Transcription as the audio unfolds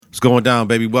What's going down,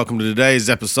 baby? Welcome to today's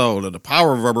episode of the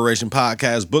Power Reverberation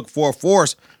Podcast, Book 4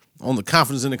 Force on the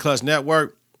Confidence in the Clutch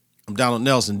Network. I'm Donald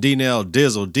Nelson, D-Nell,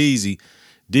 Dizzle, Deezy,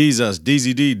 Deezus,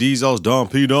 DZD, Deezos, Don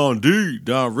P, Don D,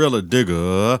 Don Rilla,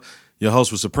 Digger, your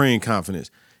host with supreme confidence.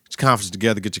 Get your confidence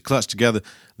together, get your clutch together,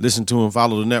 listen to and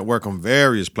follow the network on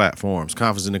various platforms,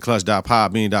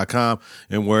 confidenceintheclutch.podbean.com,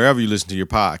 and wherever you listen to your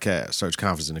podcast, search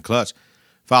Confidence in the Clutch.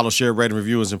 Follow, share, rate, and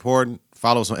review is important.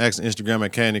 Follow us on X and Instagram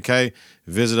at K&K.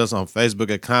 Visit us on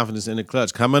Facebook at Confidence in the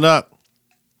Clutch. Coming up,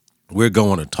 we're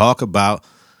going to talk about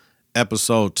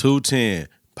episode 210,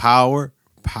 Power,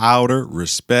 Powder,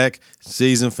 Respect,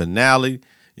 season finale.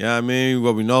 You know what I mean?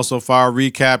 What we know so far,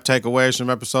 recap, takeaways from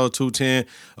episode 210,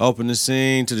 open the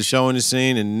scene to the show in the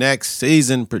scene, and next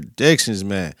season predictions,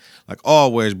 man. Like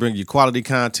always, bring you quality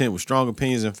content with strong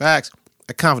opinions and facts.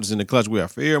 At Confidence in the Clutch, we are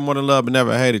fear more than love, but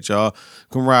never hated, y'all.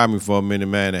 Come ride me for a minute,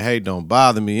 man. And hate don't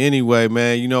bother me anyway,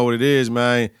 man. You know what it is,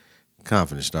 man.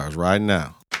 Confidence starts right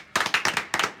now.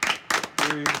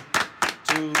 3,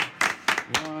 2,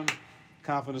 1.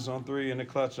 Confidence on 3, in the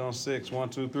clutch on 6. 1,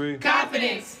 2, 3.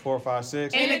 Confidence. 4, 5,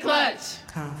 6. In the clutch.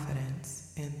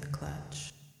 Confidence in the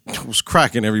clutch. What's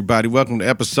cracking, everybody? Welcome to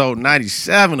episode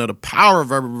 97 of the Power of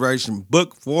Reverberation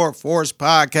Book 4 Force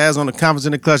Podcast on the Confidence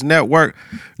in the Clutch Network.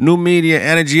 New media,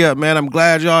 energy up, man. I'm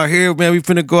glad y'all here, man. We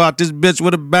finna go out this bitch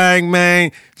with a bang,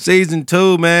 man. Season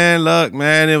 2, man. Look,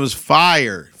 man, it was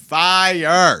fire.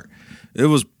 Fire. It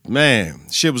was, man,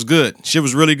 shit was good. Shit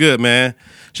was really good, man.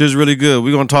 Shit was really good.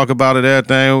 We're gonna talk about it,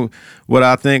 everything, what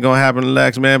I think gonna happen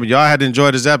next, man. But y'all had to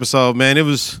enjoy this episode, man. It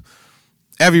was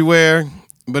everywhere,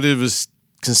 but it was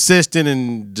consistent,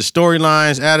 and the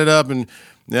storylines added up, and you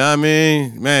know what I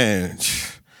mean, man.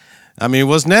 I mean,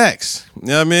 what's next? You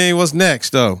know what I mean? What's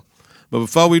next though? But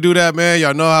before we do that, man,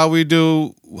 y'all know how we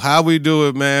do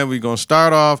it, man. We gonna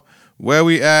start off where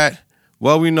we at,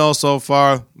 what we know so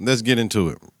far. Let's get into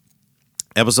it.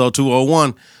 Episode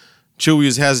 201. Chewie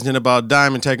is hesitant about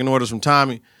Diamond taking orders from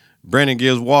Tommy. Brandon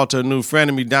gives Walter a new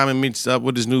frenemy. Diamond meets up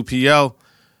with his new PO.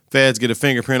 Feds get a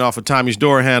fingerprint off of Tommy's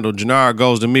door handle. Jannard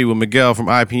goes to meet with Miguel from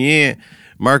IPN.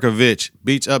 Merkovich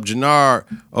beats up Jannard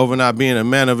over not being a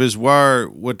man of his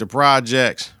word with the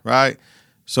projects, right?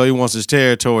 So he wants his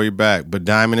territory back, but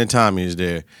Diamond and Tommy is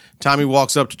there. Tommy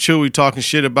walks up to Chewie talking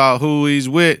shit about who he's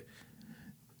with.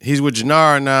 He's with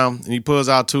Jannard now, and he pulls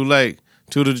out too late.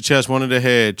 2 to the chest, 1 to the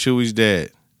head. Chewie's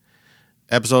dead.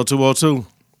 Episode 202.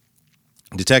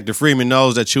 Detective Freeman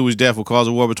knows that Chewie's death will cause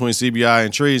a war between CBI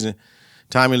and treason.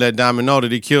 Tommy let Diamond know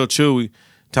that he killed Chewie.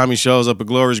 Tommy shows up at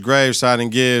Gloria's graveside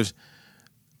and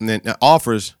then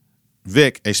offers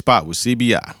Vic a spot with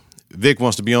CBI. Vic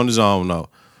wants to be on his own, though.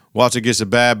 Walter gets a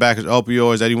bad package of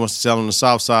opioids that he wants to sell on the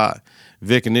south side.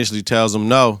 Vic initially tells him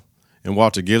no, and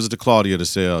Walter gives it to Claudia to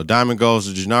sell. Diamond goes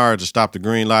to Jannard to stop the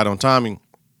green light on Tommy.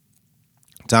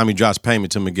 Tommy drops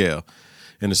payment to Miguel,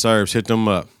 and the Serbs hit them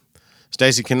up.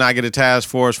 Stacy cannot get a task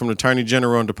force from the Attorney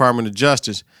General and Department of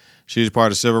Justice. She's part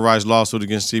of the civil rights lawsuit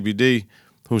against CBD,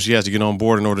 whom she has to get on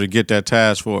board in order to get that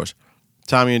task force.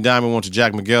 Tommy and Diamond want to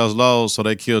jack Miguel's loads, so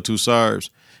they kill 2 Serbs,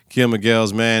 kill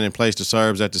Miguel's man, and place the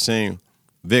Serbs at the scene.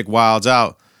 Vic wilds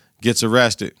out, gets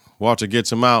arrested. Walter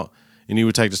gets him out, and he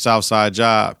would take the south side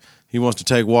job. He wants to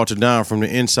take Walter down from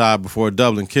the inside before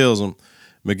Dublin kills him.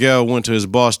 Miguel went to his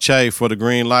boss, Che, for the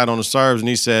green light on the Serbs, and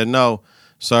he said no.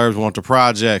 Serbs want the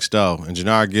projects, though, and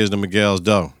Jannard gives them Miguel's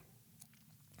dough.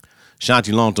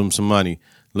 Shanti loaned him some money.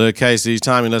 Lil K sees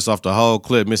Tommy, lets off the whole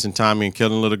clip, missing Tommy and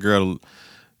killing a little girl.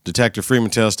 Detective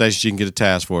Freeman tells Stacey she can get a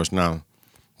task force now.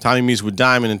 Tommy meets with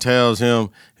Diamond and tells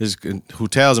him his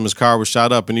car was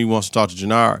shot up and he wants to talk to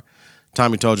Jannard.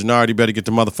 Tommy told Jannard he better get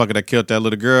the motherfucker that killed that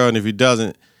little girl, and if he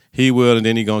doesn't, he will, and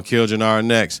then he gonna kill Jannard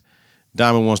next.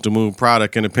 Diamond wants to move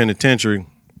product in the penitentiary.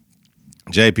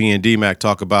 JP and D-Mac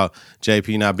talk about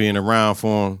JP not being around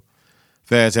for him.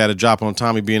 Feds had a drop on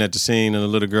Tommy being at the scene and the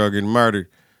little girl getting murdered.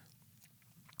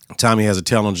 Tommy has a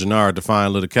tell on Jannard to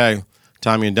find little K.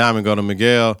 Tommy and Diamond go to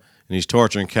Miguel, and he's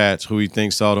torturing cats who he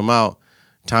thinks sold him out.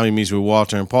 Tommy meets with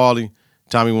Walter and Paulie.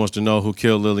 Tommy wants to know who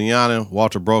killed Liliana.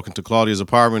 Walter broke into Claudia's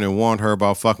apartment and warned her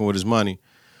about fucking with his money.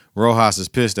 Rojas is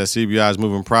pissed that CBI is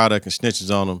moving product and snitches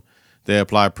on him. They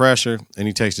apply pressure, and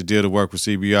he takes the deal to work with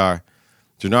CBI.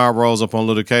 Jannard rolls up on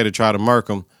Little K to try to murk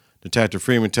him. Detective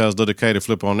Freeman tells Little K to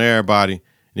flip on everybody, and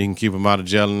he can keep him out of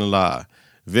jail and alive.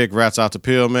 Vic rats out the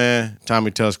pill man. Tommy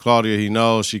tells Claudia he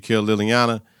knows she killed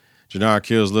Liliana. Jannard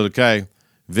kills Little K.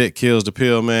 Vic kills the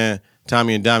pill man.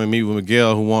 Tommy and Diamond meet with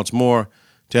Miguel, who wants more.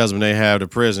 Tells them they have the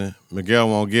prison. Miguel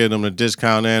won't give them the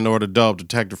discount and or the dope.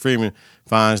 Detective Freeman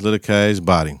finds Little K's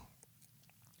body.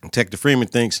 Detective Freeman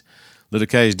thinks Little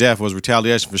K's death was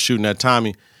retaliation for shooting at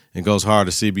Tommy and goes hard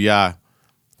to CBI.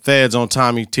 Feds on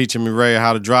Tommy teaching Mireya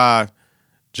how to drive.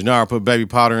 Gennaro put baby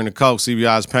powder in the coke.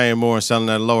 CBI is paying more and selling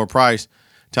at a lower price.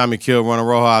 Tommy killed one of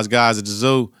Rojas' guys at the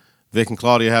zoo. Vic and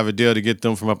Claudia have a deal to get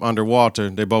them from up underwater.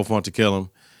 They both want to kill him.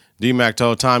 D-Mac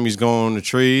told Tommy he's going on the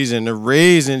trees, and the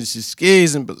reason she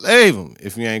skis and believe him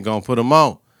if you ain't going to put him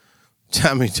on.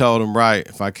 Tommy told him, right,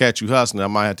 if I catch you hustling, I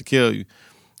might have to kill you.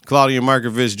 Claudia and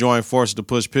Markovich joined forces to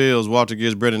push pills. Walter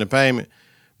gives Brendan the payment.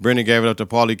 Brendan gave it up to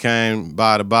Paulie Kane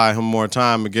to buy him more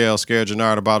time. Miguel scared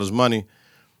Gennard about his money.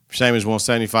 Seamus won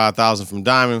 $75,000 from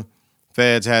Diamond.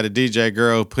 Feds had a DJ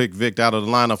girl who picked Vic out of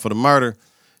the lineup for the murder.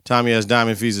 Tommy has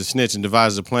Diamond if he's a snitch and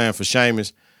devises a plan for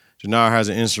Seamus. Gennard has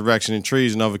an insurrection and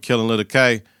treason over killing Little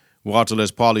K. Walter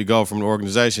lets Paulie go from the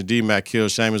organization. D-Mac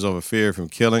kills Seamus over fear from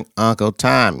killing Uncle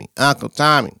Tommy. Uncle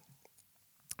Tommy.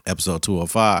 Episode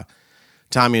 205.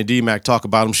 Tommy and D-Mac talk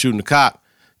about him shooting the cop.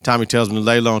 Tommy tells him to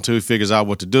lay low until he figures out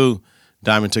what to do.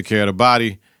 Diamond took care of the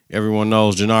body. Everyone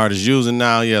knows Gennard is using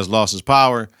now. He has lost his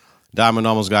power. Diamond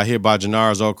almost got hit by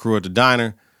Gennard's old crew at the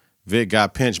diner. Vic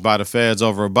got pinched by the feds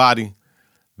over a body.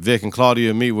 Vic and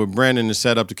Claudia meet with Brendan and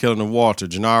set up the killing of Walter.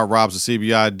 Gennard robs a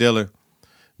CBI dealer.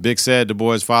 Vic said the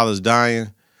boy's father's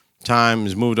dying. Time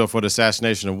is moved up for the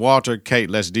assassination of Walter. Kate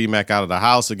lets D-Mac out of the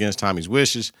house against Tommy's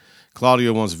wishes.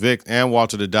 Claudia wants Vic and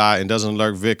Walter to die and doesn't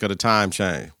alert Vic of the time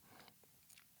change.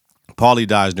 Paulie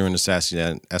dies during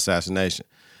the assassination.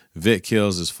 Vic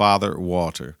kills his father,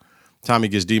 Walter. Tommy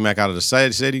gets D-Mac out of the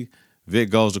city. Vic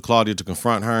goes to Claudia to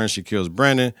confront her, and she kills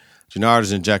Brendan. Gennard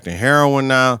is injecting heroin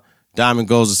now. Diamond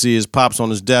goes to see his pops on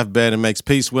his deathbed and makes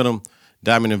peace with him.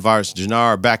 Diamond invites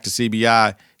Gennard back to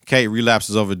CBI. Kate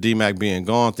relapses over D-Mac being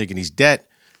gone, thinking he's dead.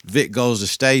 Vic goes to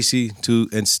Stacy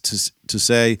to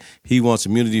say he wants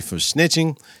immunity for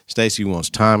snitching. Stacy wants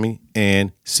Tommy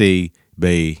and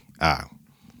CBI.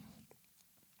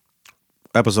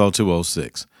 Episode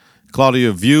 206.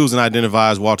 Claudia views and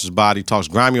identifies Walter's body, talks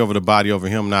grimy over the body over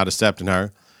him not accepting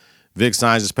her. Vic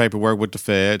signs his paperwork with the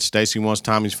Fed. Stacy wants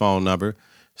Tommy's phone number.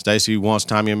 Stacy wants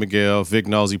Tommy and Miguel. Vic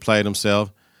knows he played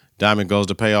himself. Diamond goes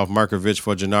to pay off Markovich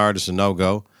for Gennard. It's a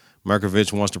no-go.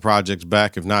 Markovich wants the projects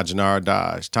back. If not, Gennard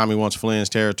dies. Tommy wants Flynn's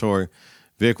territory.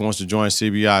 Vic wants to join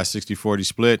CBI 60-40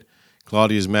 split.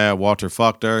 Claudia's mad Walter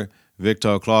fucked her. Vic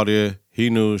told Claudia he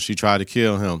knew she tried to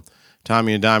kill him.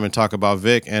 Tommy and Diamond talk about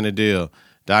Vic and the deal.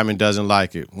 Diamond doesn't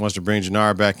like it. Wants to bring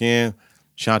Gennard back in.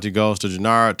 Shanti goes to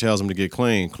Gennard, tells him to get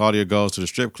clean. Claudia goes to the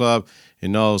strip club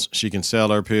and knows she can sell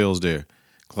her pills there.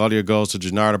 Claudia goes to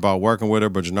Gennard about working with her,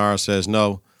 but Gennard says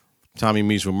no. Tommy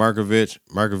meets with Markovich.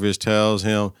 Markovich tells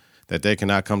him that they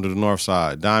cannot come to the north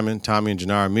side. Diamond, Tommy, and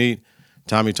Gennard meet.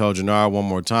 Tommy told Gennard one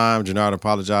more time. Gennard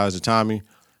apologized to Tommy.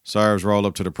 Serbs roll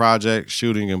up to the project,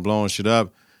 shooting and blowing shit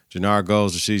up. Gennard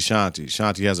goes to see Shanti.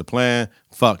 Shanti has a plan.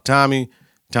 Fuck Tommy.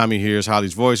 Tommy hears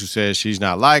Holly's voice, who says she's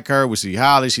not like her. We see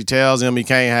Holly. She tells him he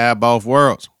can't have both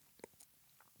worlds.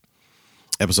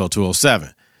 Episode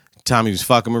 207. Tommy was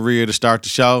fucking Maria to start the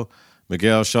show.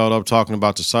 Miguel showed up talking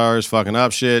about the Serbs fucking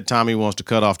up shit. Tommy wants to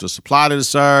cut off the supply to the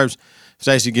Serbs.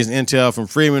 Stacey gets intel from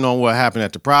Freeman on what happened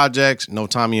at the projects. No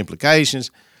Tommy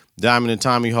implications. Diamond and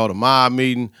Tommy hold a mob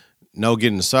meeting. No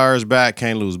getting the Serbs back.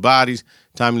 Can't lose bodies.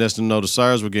 Tommy lets them know the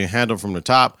Serbs were getting handled from the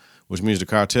top, which means the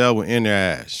cartel were in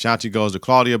their ass. Shanti goes to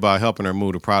Claudia by helping her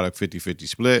move the product 50-50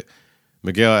 split.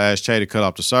 Miguel asks Che to cut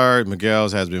off the Serbs.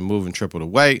 Miguel's has been moving triple the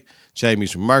weight. Che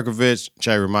meets with Markovich.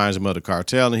 Che reminds him of the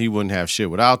cartel and he wouldn't have shit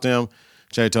without them.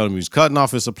 Che told him he was cutting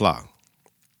off his supply.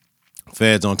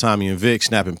 Feds on Tommy and Vic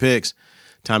snapping pics.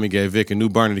 Tommy gave Vic a new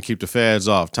burner to keep the feds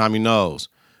off. Tommy knows.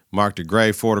 Marked a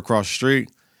gray Ford across the street.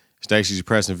 Stacy's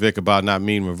pressing Vic about not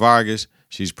meeting with Vargas.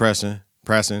 She's pressing.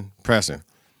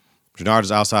 Gennard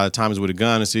is outside of Tommy's with a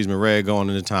gun and sees Mireya going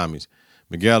into Tommy's.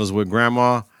 Miguel is with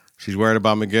Grandma. She's worried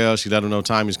about Miguel. She let him know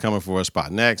Tommy's coming for a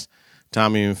spot next.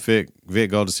 Tommy and Vic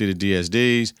go to see the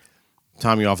DSDs.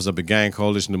 Tommy offers up a gang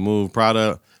coalition to move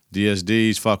product.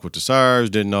 DSDs fuck with the Serbs.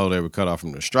 Didn't know they were cut off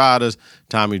from the Stratas.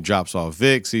 Tommy drops off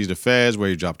Vic, sees the feds where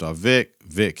he dropped off Vic.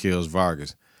 Vic kills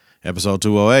Vargas. Episode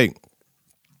 208.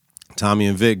 Tommy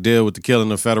and Vic deal with the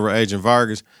killing of federal agent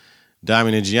Vargas.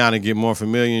 Diamond and Gianna get more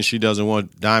familiar, and she doesn't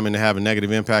want Diamond to have a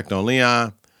negative impact on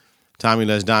Leon. Tommy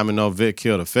lets Diamond know Vic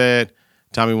killed a Fed.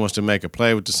 Tommy wants to make a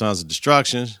play with the Sons of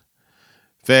Destruction.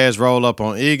 Feds roll up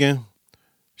on Egan.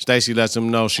 Stacy lets him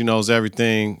know she knows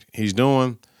everything he's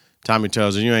doing. Tommy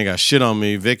tells her, you ain't got shit on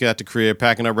me. Vic at the crib,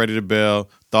 packing up, ready to bail.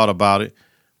 Thought about it.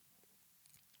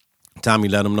 Tommy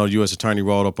let him know U.S. attorney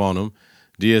rolled up on him.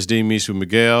 DSD meets with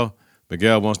Miguel.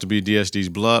 Miguel wants to be DSD's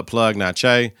blood plug, not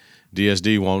Che.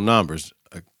 DSD want numbers.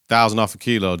 1,000 off a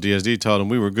kilo. DSD told him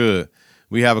we were good.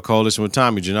 We have a coalition with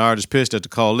Tommy. Gennard is pissed at the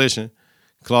coalition.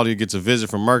 Claudia gets a visit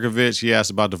from Merkovich. He asks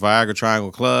about the Viagra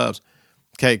Triangle clubs.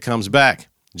 Kate comes back.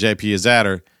 JP is at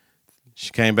her. She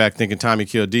came back thinking Tommy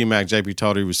killed D-Mac. JP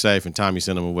told her he was safe, and Tommy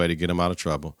sent him away to get him out of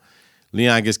trouble.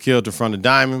 Leon gets killed in front of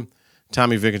Diamond.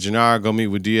 Tommy, Vic, and Gennaro go meet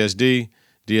with DSD.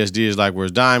 DSD is like,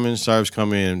 where's Diamond? Serbs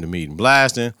come in to meet and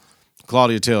blasting.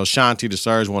 Claudia tells Shanti the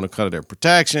Serbs want to cut their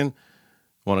protection.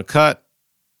 Want to cut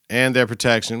and their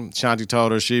protection. Shanti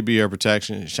told her she'd be her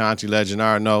protection. Shanti let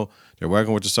Gennaro know they're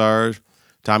working with the Serbs.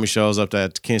 Tommy shows up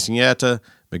at Quinceañera.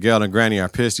 Miguel and Granny are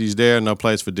pissed he's there. No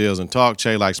place for deals and talk.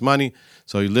 Che likes money,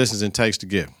 so he listens and takes the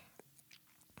gift.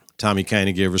 Tommy came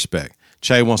to give respect.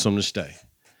 Che wants him to stay.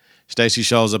 Stacy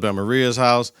shows up at Maria's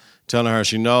house, telling her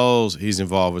she knows she's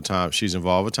involved with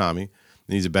Tommy.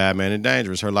 And he's a bad man and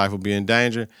dangerous. Her life will be in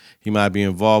danger. He might be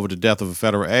involved with the death of a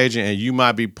federal agent, and you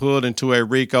might be pulled into a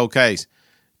RICO case.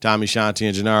 Tommy, Shanti,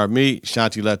 and Gennaro meet.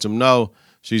 Shanti lets him know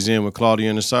she's in with Claudia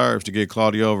and the Serbs to get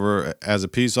Claudia over as a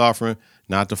peace offering,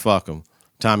 not to fuck him.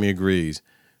 Tommy agrees.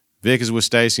 Vic is with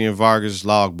Stacy and Vargas'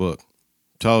 logbook.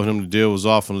 Told him the deal was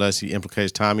off unless he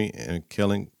implicates Tommy in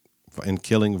killing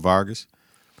Vargas.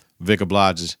 Vic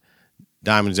obliges.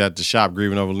 Diamond's at the shop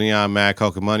grieving over Leon, mad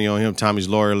coking money on him. Tommy's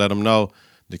lawyer let him know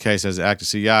the case has an active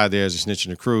CI there as a snitch in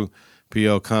the crew.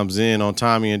 P.O. comes in on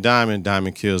Tommy and Diamond.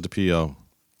 Diamond kills the P.O.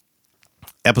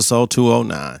 Episode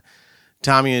 209.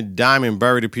 Tommy and Diamond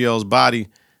bury the P.O.'s body.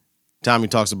 Tommy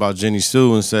talks about Jenny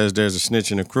Sue and says there's a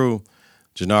snitch in the crew.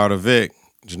 Gennaro to Vic.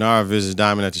 Gennaro visits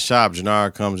Diamond at the shop.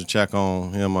 Gennaro comes to check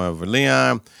on him over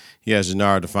Leon. He has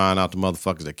Gennaro to find out the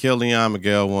motherfuckers that killed Leon.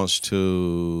 Miguel wants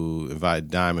to invite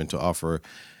Diamond over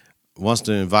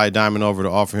to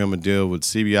offer him a deal with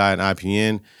CBI and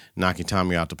IPN, knocking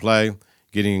Tommy out to play,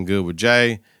 getting in good with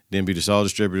Jay, then be the sole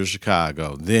distributor of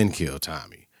Chicago, then kill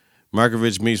Tommy.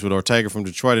 Merkovich meets with Ortega from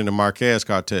Detroit in the Marquez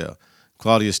cartel.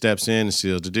 Claudia steps in and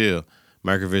seals the deal.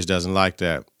 Merkovich doesn't like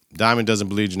that. Diamond doesn't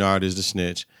believe Gennaro is the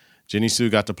snitch. Jenny Sue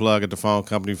got the plug at the phone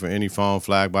company for any phone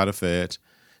flagged by the feds.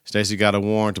 Stacy got a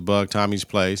warrant to bug Tommy's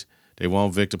place. They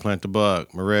want Vic to plant the bug.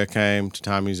 Maria came to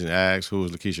Tommy's and asked who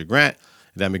was Lakeisha Grant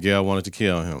and that Miguel wanted to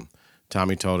kill him.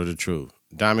 Tommy told her the truth.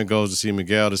 Diamond goes to see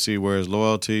Miguel to see where his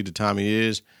loyalty to Tommy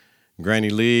is. Granny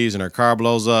leaves and her car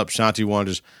blows up. Shanti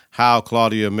wonders how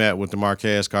Claudia met with the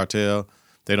Marquez cartel.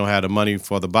 They don't have the money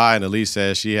for the buy, and Elise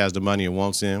says she has the money and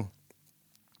wants in.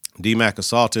 D-Mac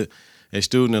assaulted a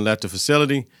student and left the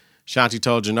facility. Shanti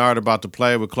told Gennaro about to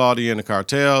play with Claudia and the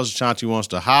cartels. Shanti wants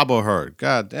to hobble her.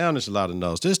 God damn, there's a lot of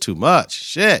notes. This is too much.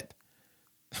 Shit.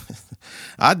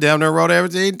 I damn near wrote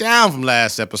everything down from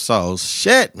last episode.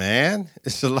 Shit, man.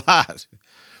 It's a lot.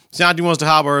 Shanti wants to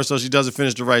hobble her so she doesn't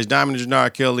finish the race. Diamond and Gennaro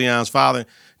kill Leon's father.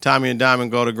 Tommy and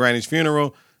Diamond go to Granny's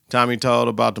funeral. Tommy told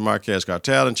about the Marquez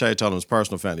cartel, and Che told him his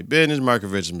personal family business.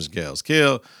 Merkovich and Miguel's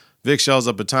killed. Vic shows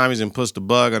up at Tommy's and puts the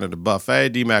bug under the buffet.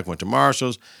 D-Mac went to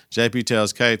Marshall's. JP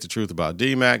tells Kate the truth about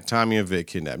D-Mac. Tommy and Vic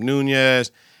kidnapped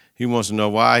Nunez. He wants to know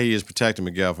why he is protecting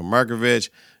Miguel from Merkovich.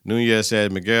 Nunez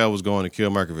said Miguel was going to kill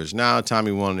Merkovich now.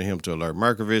 Tommy wanted him to alert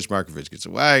Merkovich. Merkovich gets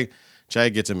away. Che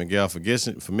gets at Miguel for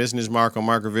missing his mark on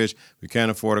Merkovich. We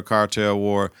can't afford a cartel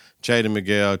war. Che to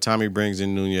Miguel. Tommy brings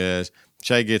in Nunez.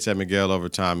 Che gets at Miguel over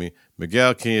Tommy.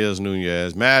 Miguel kills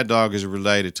Nunez. Mad Dog is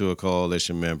related to a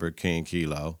coalition member, King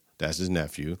Kilo. That's his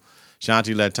nephew.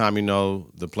 Shanti let Tommy know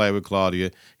the play with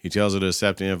Claudia. He tells her to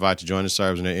accept the invite to join the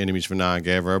Serbs and their enemies for now and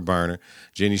gave her a burner.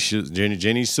 Jenny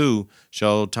Sue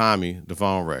showed Tommy the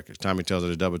phone records. Tommy tells her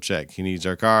to double check. He needs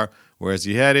her car. Where is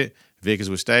he headed? Vic is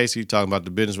with Stacy, talking about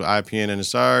the business with IPN and the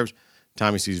Serbs.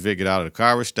 Tommy sees Vic get out of the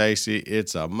car with Stacy.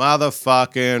 It's a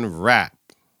motherfucking wrap.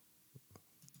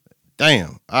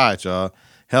 Damn. All right, y'all.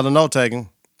 Hell of note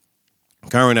taking.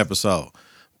 Current episode.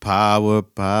 Power,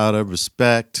 powder,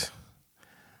 respect.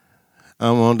 I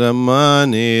want that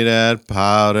money, that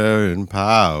powder and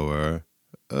power.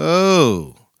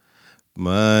 Oh,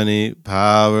 money,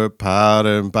 power,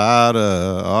 powder and powder,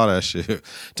 all that shit.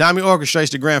 Tommy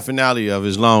orchestrates the grand finale of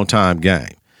his longtime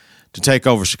game to take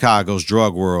over Chicago's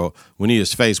drug world when he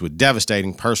is faced with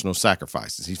devastating personal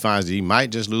sacrifices. He finds that he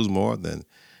might just lose more than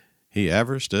he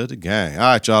ever stood to gain.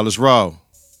 All right, y'all, let's roll.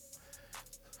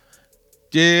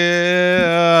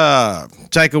 Yeah.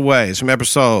 Takeaways from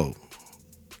episode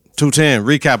 210.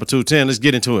 Recap of 210. Let's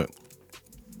get into it.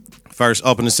 First,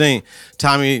 open the scene.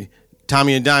 Tommy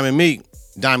and Diamond meet.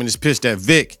 Diamond is pissed that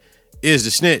Vic is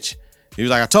the snitch. He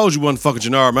was like, I told you wasn't fucking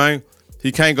Gennaro, man.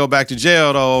 He can't go back to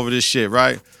jail, though, over this shit,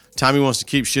 right? Tommy wants to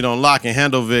keep shit on lock and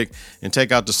handle Vic and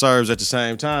take out the Serbs at the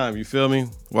same time. You feel me?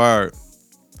 Word.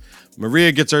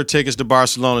 Maria gets her tickets to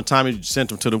Barcelona. Tommy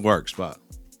sent him to the work spot.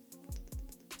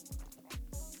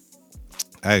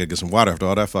 I gotta get some water after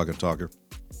all that fucking talking.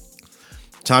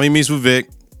 Tommy meets with Vic.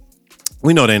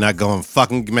 We know they're not going to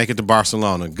fucking make it to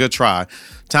Barcelona. Good try.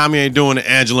 Tommy ain't doing the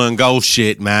Angela and Gold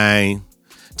shit, man.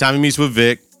 Tommy meets with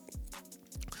Vic.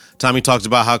 Tommy talks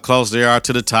about how close they are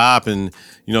to the top, and,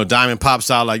 you know, Diamond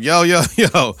pops out like, yo.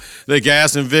 They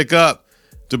gassing Vic up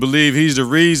to believe he's the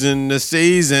reason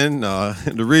the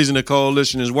reason the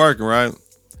coalition is working, right?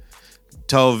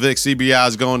 Told Vic CBI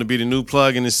is going to be the new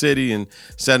plug in the city and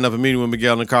setting up a meeting with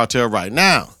Miguel and the cartel right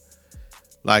now.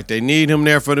 Like, they need him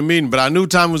there for the meeting. But I knew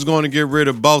Tommy was going to get rid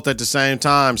of both at the same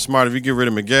time. Smart if you get rid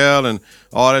of Miguel and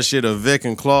all that shit of Vic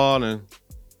and Claude and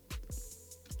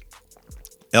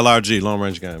LRG, Long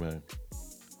Range Gang, man.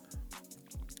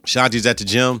 Shanti's at the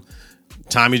gym.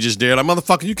 Tommy just there. Like,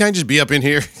 motherfucker, you can't just be up in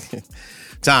here.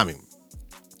 Tommy.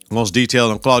 Most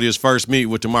detailed on Claudia's first meet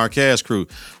with the Marquez crew.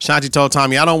 Shanti told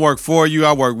Tommy, I don't work for you,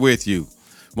 I work with you.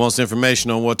 Wants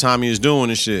information on what Tommy is doing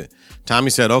and shit. Tommy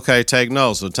said, okay, take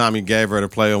notes. So Tommy gave her the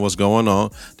play on what's going on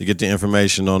to get the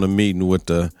information on the meeting with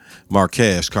the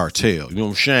Marquez cartel. You know what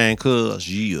I'm saying? Cuz,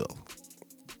 yeah.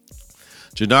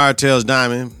 Jannard tells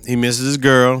Diamond he misses his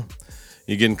girl.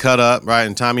 He getting cut up, right?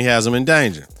 And Tommy has him in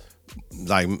danger.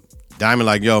 Like, Diamond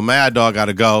like, yo, Mad Dog got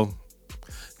to go.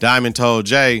 Diamond told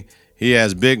Jay he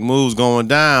has big moves going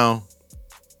down.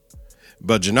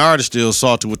 But Jannard is still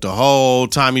salty with the whole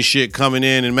Tommy shit coming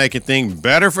in and making things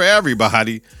better for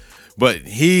everybody. But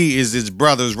he is his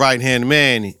brother's right-hand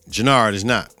man. Jannard is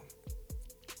not.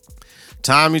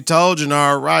 Tommy told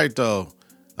Jannard right, though.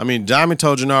 Diamond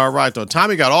told Jannard right, though.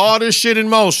 Tommy got all this shit in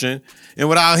motion, and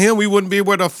without him, we wouldn't be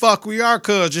where the fuck we are,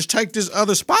 cuz. Just take this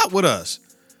other spot with us.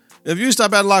 If you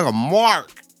stop at like a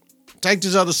mark, take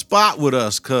this other spot with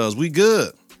us, cuz. We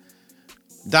good.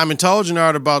 Diamond told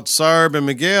Jannard about Serb and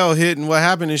Miguel hitting what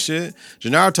happened and shit.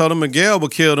 Jannard told him Miguel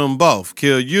would kill them both.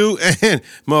 Kill you and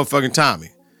motherfucking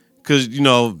Tommy. Because, you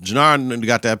know, Jannard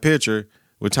got that picture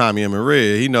with Tommy and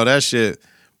Maria. He know that shit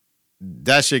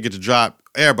get to drop.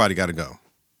 Everybody got to go.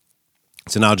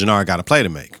 So now Jannard got a play to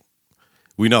make.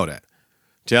 We know that.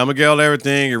 Tell Miguel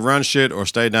everything, you run shit, or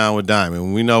stay down with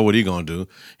Diamond. We know what he gonna do.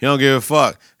 He don't give a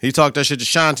fuck. He talked that shit to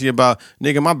Shanti about,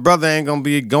 nigga, my brother ain't gonna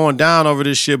be going down over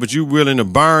this shit, but you willing to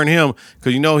burn him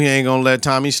because you know he ain't gonna let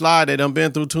Tommy slide. They done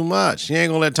been through too much. He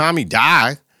ain't gonna let Tommy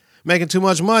die. Making too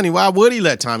much money. Why would he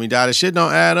let Tommy die? This shit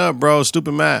don't add up, bro.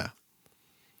 Stupid math.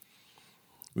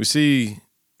 We see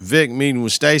Vic meeting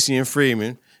with Stacy and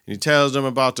Freeman, and he tells them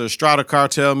about the Estrada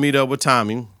cartel meet up with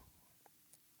Tommy.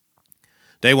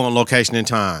 They want location and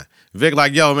time. Vic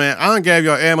like, yo, man, I done gave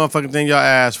y'all every motherfucking thing y'all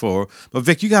asked for. But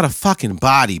Vic, you got a fucking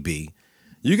body, B.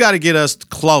 You got to get us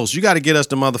close. You got to get us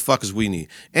the motherfuckers we need.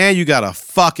 And you got a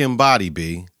fucking body,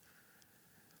 B.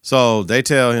 So they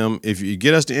tell him, if you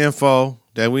get us the info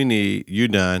that we need, you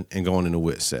done and going in the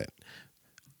wit set.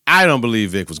 I don't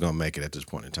believe Vic was going to make it at this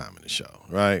point in time in the show,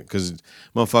 right? Because,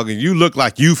 motherfucker, you look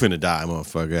like you finna die,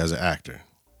 motherfucker, as an actor.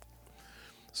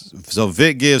 So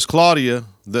Vic gives Claudia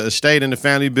the estate and the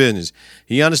family business.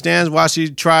 He understands why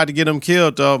she tried to get him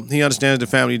killed, though. He understands the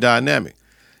family dynamic.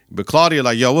 But Claudia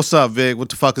like, yo, what's up, Vic? What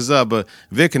the fuck is up? But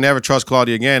Vic can never trust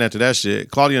Claudia again after that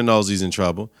shit. Claudia knows he's in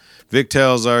trouble. Vic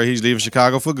tells her he's leaving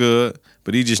Chicago for good,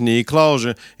 but he just need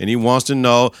closure, and he wants to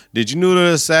know, did you know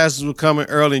the assassins were coming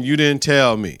early and you didn't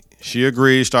tell me? She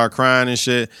agreed, started crying and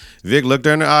shit. Vic looked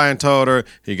her in the eye and told her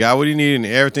he got what he needed and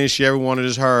everything she ever wanted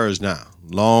is hers now.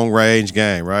 Long range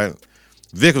game, right?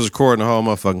 Vic was recording the whole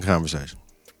motherfucking conversation,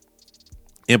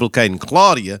 implicating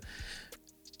Claudia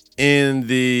in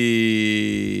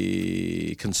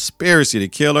the conspiracy to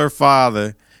kill her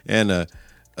father and the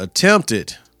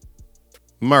attempted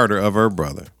murder of her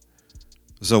brother.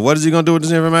 So what is he going to do with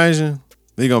this information?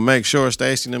 He going to make sure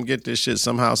Stacy and them get this shit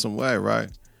somehow, some way, right?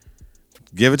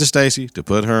 Give it to Stacy to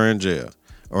put her in jail.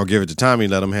 Or give it to Tommy,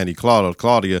 let him handle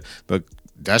Claudia. But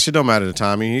that shit don't matter to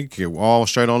Tommy. He get all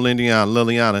straight on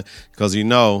Liliana because he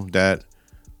know that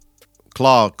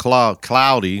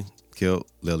Cloudy killed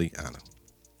Liliana.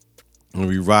 And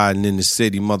we riding in the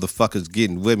city, motherfuckers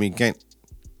getting with me.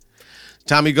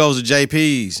 Tommy goes to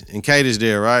JP's and Kate is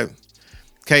there, right?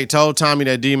 Kate told Tommy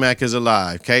that D-Mac is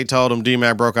alive. Kate told him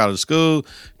D-Mac broke out of school.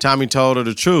 Tommy told her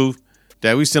the truth,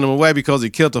 that we sent him away because he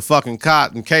killed a fucking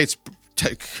cop. And Kate's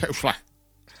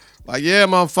like, yeah,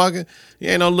 motherfucker, he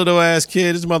ain't no little ass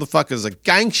kid. This motherfucker's a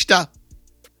gangster,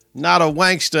 not a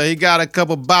wankster. He got a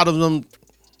couple bottles of them,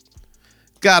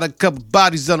 got a couple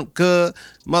bodies on him, cuz.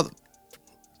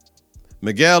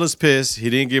 Miguel is pissed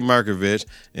he didn't get Markovich,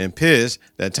 and pissed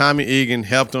that Tommy Egan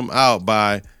helped him out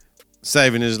by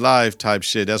saving his life type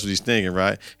shit. That's what he's thinking,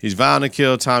 right? He's vowing to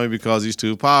kill Tommy because he's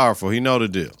too powerful. He know the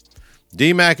deal.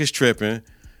 D-Mac is tripping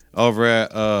over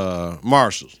at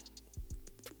Marshall's.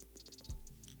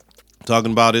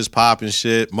 Talking about his pop and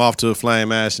shit. Moth to a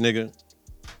flame ass nigga.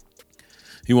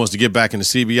 He wants to get back into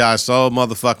CBI so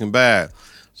motherfucking bad.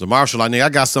 So Marshall, like, nigga, I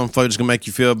got something for you that's gonna make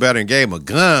you feel better, and gave him a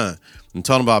gun and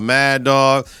told him about Mad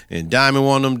Dog and Diamond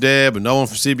wanted him dead, but no one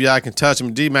from CBI can touch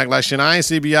him. D-Mac like, shit, I ain't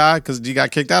CBI because he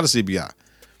got kicked out of CBI.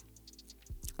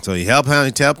 So he helped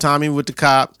Tommy with the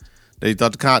cop. They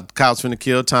thought the cops finna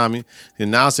kill Tommy.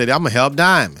 And now said, I'm gonna help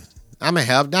Diamond.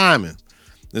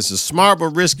 This is a smart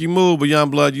but risky move, but young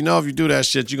blood, you know if you do that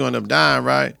shit, you're gonna end up dying,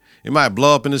 right? It might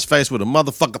blow up in his face with a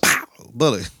motherfucker pow,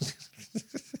 bullet.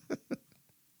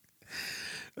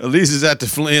 Elise is at the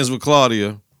Flynn's with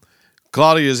Claudia.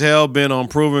 Claudia is hell-bent on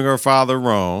proving her father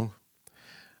wrong.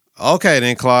 Okay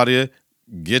then, Claudia,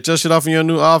 get your shit off in your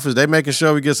new office. They making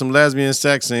sure we get some lesbian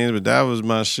sex scenes, but that was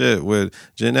my shit with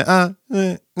Jeanette.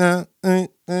 Yeah.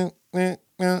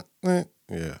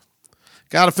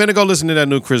 Gotta finna go listen to that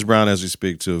new Chris Brown as we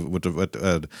speak too.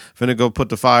 Finna go put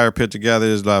the fire pit together.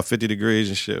 It's like 50 degrees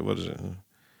and shit. What is it?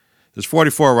 It's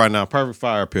 44 right now. Perfect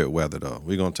fire pit weather though.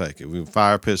 We gonna take it. We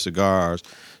fire pit cigars,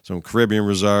 some Caribbean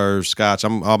Reserve scotch.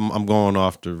 I'm going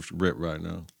off the rip right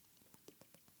now.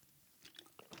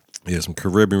 Yeah, some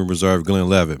Caribbean Reserve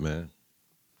Glenlivet, man.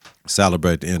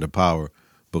 Celebrate the end of power.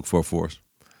 Book 4 Force.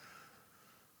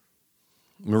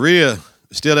 Maria.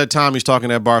 Still at Tommy's talking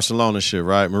that Barcelona shit,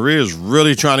 right? Maria's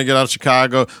really trying to get out of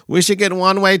Chicago. We should get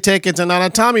one-way tickets, and now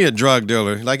Tommy a drug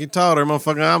dealer. Like he told her,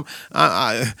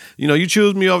 motherfucker, you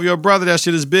choose me over your brother, that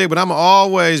shit is big, but I'ma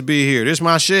always be here. This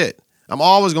my shit. I'm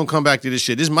always gonna come back to this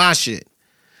shit. This my shit.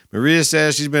 Maria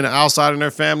says she's been an outsider in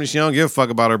her family. She don't give a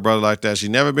fuck about her brother like that. She's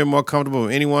never been more comfortable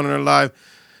with anyone in her life.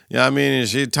 You know what I mean?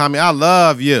 And Tommy, I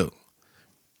love you.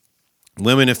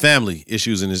 Women and family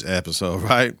issues in this episode,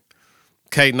 right?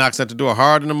 Kate knocks at the door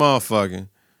harder than a motherfucking.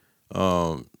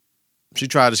 She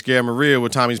tried to scare Maria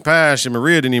with Tommy's past, and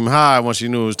Maria didn't even hide when she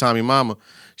knew it was Tommy's mama.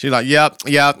 She like, yep.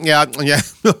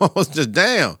 It's just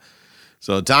damn.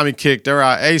 So Tommy kicked her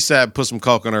out ASAP, put some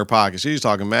coke in her pocket. She's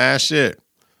talking mad shit.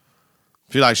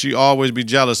 She always be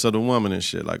jealous of the woman and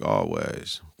shit, like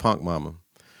always. Punk mama.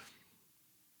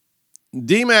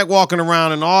 D-Mac walking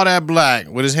around in all that black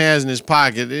with his hands in his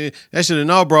pocket. That should have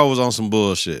known bro was on some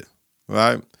bullshit,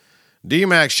 right?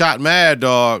 D-Mac shot Mad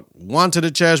Dog, one to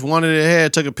the chest, one to the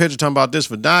head, took a picture talking about this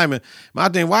for Diamond. My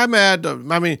thing, why Mad Dog?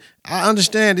 I mean, I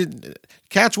understand it.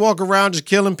 Cats walk around just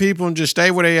killing people and just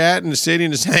stay where they at in the city in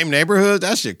the same neighborhood.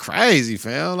 That shit crazy,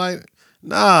 fam. Like,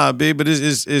 nah, B, but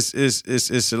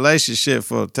it's salacious shit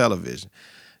for television.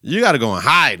 You got to go and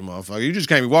hide, motherfucker. You just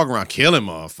can't be walking around killing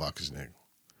motherfuckers, nigga.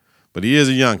 But he is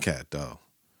a young cat, though.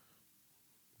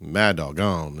 Mad Dog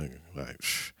gone, nigga. Like,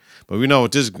 but we know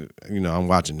what this, I'm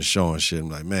watching the show and shit. I'm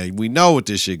like, man, we know what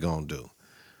this shit gonna do.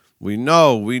 We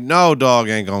know dog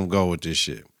ain't gonna go with this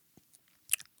shit.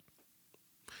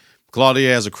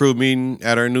 Claudia has a crew meeting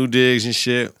at her new digs and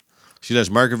shit. She lets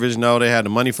Merkovich know they had the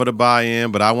money for the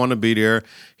buy-in, but I want to be there.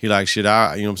 He like, shit,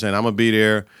 I'm gonna be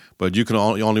there, but you can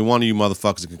only one of you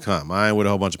motherfuckers can come. I ain't with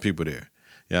a whole bunch of people there.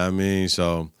 You know what I mean?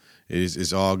 So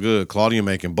it's all good. Claudia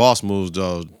making boss moves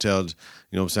though.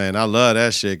 You know what I'm saying? I love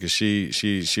that shit because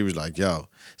she was like, yo,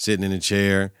 sitting in the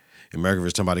chair, and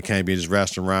Merkovich talking about it can't be in his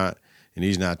restaurant, and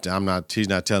he's not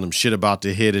telling him shit about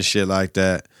the hit and shit like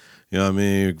that. You know what I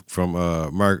mean? From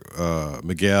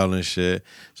Miguel and shit.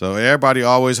 So everybody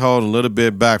always holding a little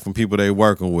bit back from people they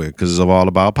working with because it's all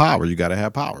about power. You got to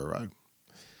have power, right?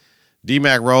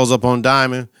 D-Mac rolls up on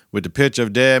Diamond with the picture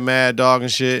of dead Mad Dog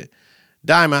and shit.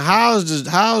 Diamond,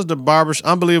 how's the barbershop?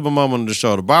 Unbelievable moment on the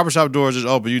show. The barbershop doors just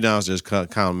open. You downstairs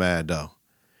count Mad Dog.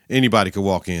 Anybody could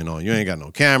walk in on you. You ain't got no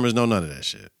cameras, none of that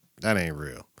shit. That ain't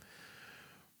real.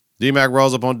 D-Mac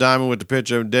rolls up on Diamond with the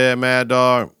picture of dead Mad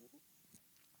Dog.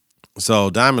 So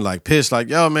Diamond like pissed, like,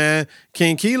 yo, man,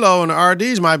 King Kilo and the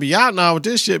RDs might be out now with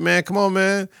this shit, man. Come on,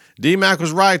 man. D-Mac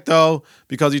was right, though,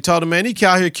 because he told him, man, he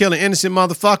out here killing innocent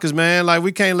motherfuckers, man. Like,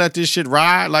 we can't let this shit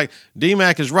ride. Like,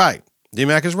 D-Mac is right.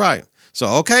 D-Mac is right. So,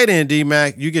 okay then,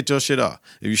 D-Mac, you get your shit off.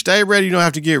 If you stay ready, you don't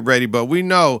have to get ready, but we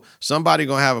know somebody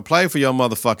gonna have a play for your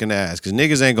motherfucking ass, because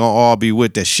niggas ain't gonna all be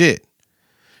with that shit.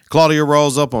 Claudia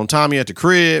rolls up on Tommy at the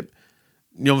crib.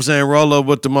 You know what I'm saying? Roll up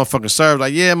with the motherfucking serve.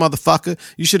 Like, yeah, motherfucker,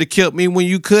 you should have killed me when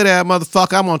you could have,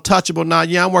 motherfucker. I'm untouchable now.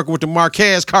 Yeah, I'm working with the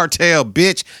Marquez cartel,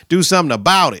 bitch. Do something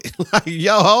about it. Like,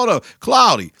 yo, hold up.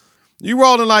 Claudia, you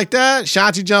rolling like that?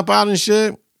 Shanti jump out and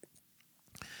shit.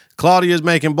 Claudia's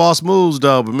making boss moves,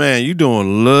 though, but man, you doing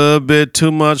a little bit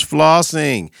too much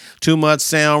flossing, too much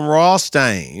Sam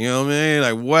Rothstein. You know what I mean?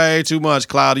 Like, way too much,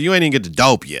 Claudia. You ain't even get the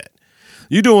dope yet.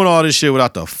 You doing all this shit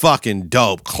without the fucking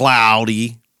dope,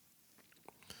 Cloudy.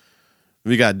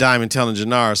 We got Diamond telling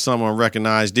Janara someone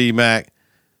recognized D-Mac.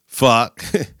 Fuck.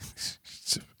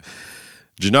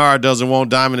 Janara doesn't want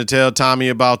Diamond to tell Tommy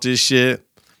about this shit.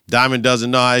 Diamond doesn't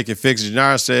know how he can fix it.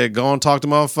 Janara said, go and talk to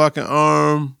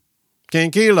motherfucking King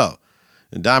Kilo.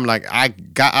 And Diamond like, I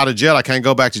got out of jail. I can't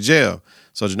go back to jail.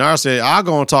 So Janara said, I'll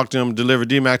go and talk to him and deliver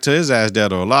D-Mac to his ass,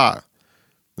 dead or alive.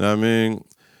 You know what I mean?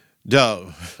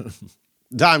 Yo,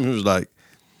 Diamond was like,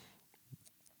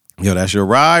 yo, that's your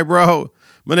ride, bro?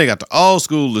 But they got the old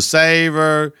school, the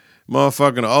Saver,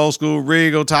 motherfucking old school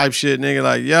Regal type shit, nigga.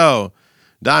 Like, yo,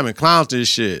 Diamond clowns this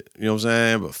shit. You know what I'm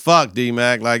saying? But fuck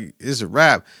D-Mac, like, it's a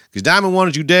rap. Because Diamond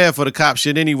wanted you dead for the cop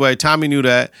shit anyway. Tommy knew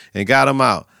that and got him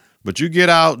out. But you get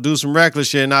out, do some reckless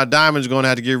shit, now Diamond's going to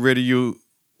have to get rid of you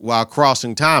while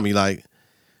crossing Tommy. Like,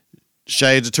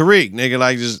 shades of Tariq, nigga.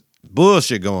 Like, just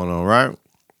bullshit going on, right?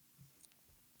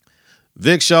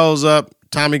 Vic shows up.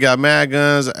 Tommy got mad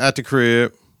guns at the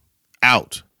crib.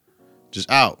 Out. Just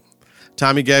out.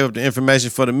 Tommy gave up the information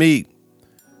for the meet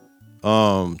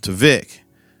to Vic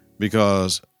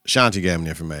because Shanti gave him the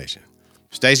information.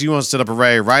 Stacey wants to set up a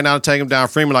raid right now to take him down.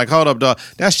 Freeman like, hold up, dog.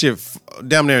 That shit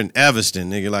down there in Evanston,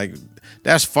 nigga. Like,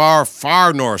 that's far,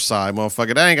 far north side,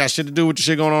 motherfucker. That ain't got shit to do with the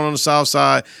shit going on the south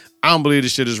side. I don't believe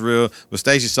this shit is real. But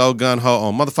Stacey's so gun-ho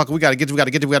on, motherfucker, we gotta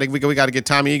get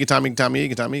Tommy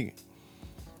Egan.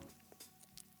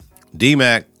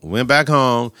 D-Mac went back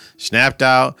home, snapped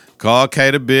out, called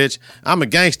Kate a bitch. I'm a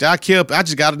gangster. I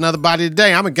just got another body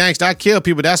today. I'm a gangster. I kill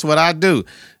people. That's what I do.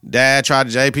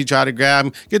 JP tried to grab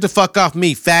him. Get the fuck off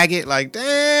me, faggot. Like,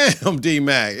 damn,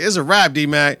 D-Mac. It's a rap,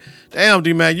 D-Mac. Damn,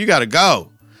 D-Mac, you gotta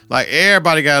go. Like,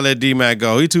 everybody gotta let D-Mac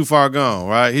go. He too far gone,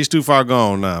 right? He's too far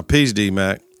gone now. Peace,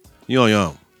 D-Mac. You on your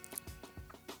own.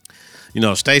 You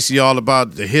know, Stacey all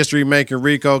about the history-making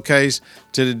RICO case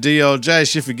to the DOJ.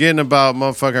 She forgetting about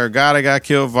motherfucker her guy that got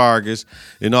killed, Vargas,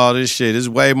 and all this shit. It's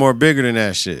way more bigger than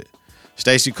that shit.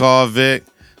 Stacey called Vic,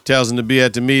 tells him to be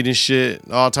at the meeting shit,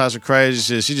 all types of crazy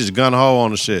shit. She just gun-ho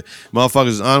on the shit. Motherfuckers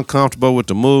is uncomfortable with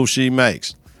the move she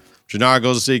makes. Janara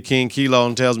goes to see King Kilo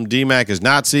and tells him D-Mac is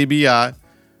not CBI.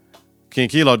 King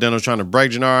Kilo then was trying to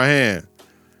break Janara's hand.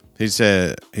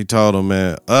 He told him,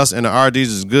 man, us and the RDs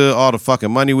is good. All the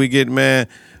fucking money we get, man,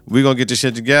 we gonna get this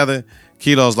shit together.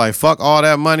 Kilo's like, fuck all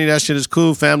that money. That shit is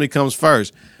cool. Family comes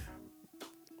first.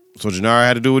 So Janara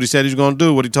had to do what he said he was gonna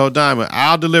do, what he told Diamond.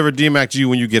 I'll deliver D-Mac to you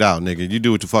when you get out, nigga. You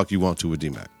do what the fuck you want to with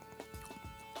D-Mac.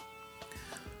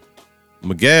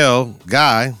 Miguel,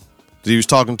 guy that he was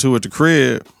talking to at the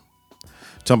crib,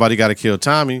 somebody got to kill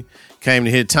Tommy, came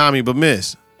to hit Tommy but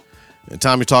missed. And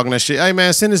Tommy talking that shit. Hey,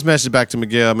 man, send this message back to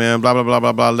Miguel, man. Blah, blah, blah,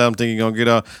 blah, blah. Let him think he gonna get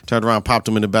up. Turned around, popped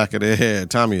him in the back of the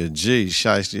head. Tommy a G.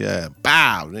 Shiesty ass.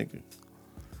 Bow, nigga.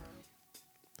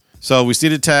 So we see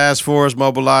the task force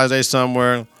mobilized. They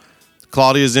somewhere.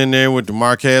 Claudia's in there with the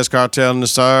Marquez cartel and the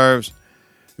Serbs.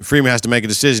 Freeman has to make a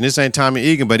decision. This ain't Tommy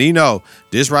Egan, but he know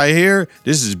this right here,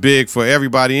 this is big for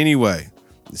everybody anyway.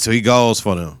 So he goes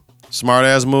for them. Smart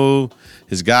ass move.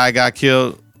 His guy got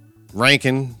killed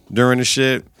ranking during the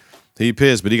shit. He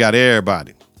pissed, but he got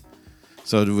everybody.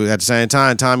 So at the same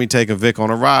time, Tommy taking Vic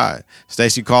on a ride.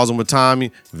 Stacey calls him with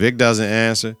Tommy. Vic doesn't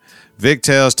answer. Vic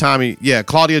tells Tommy, yeah,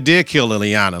 Claudia did kill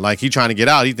Liliana. Like, he trying to get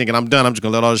out. He thinking, I'm done. I'm just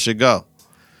going to let all this shit go.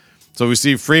 So we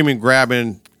see Freeman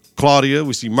grabbing Claudia.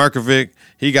 We see Merkovic.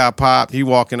 He got popped. He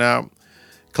walking out.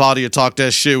 Claudia talked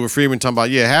that shit with Freeman, talking about,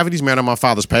 yeah, half of these men on my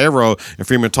father's payroll. And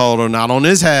Freeman told her, not on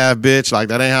this half, bitch. Like,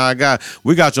 that ain't how I got.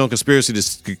 We got you on conspiracy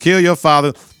to kill your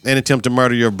father and attempt to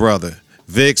murder your brother.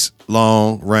 Vic's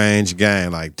long-range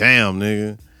game. Like, damn,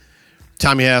 nigga.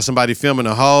 Tommy had somebody filming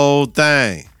the whole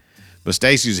thing. But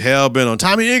Stacey's hell-bent on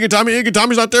Tommy Egan.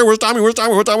 Tommy's not there. Where's Tommy Egan? What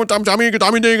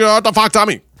the fuck,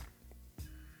 Tommy?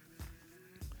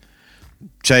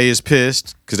 Che is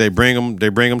pissed because they bring him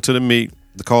to the meet,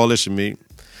 the coalition meet.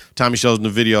 Tommy shows them the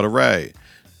video of the raid.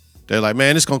 They're like,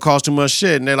 man, this gonna cost too much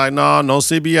shit. And they're like, no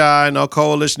CBI, no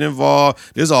coalition involved.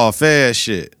 This is all fair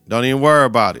shit. Don't even worry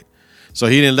about it. So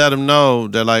he didn't let them know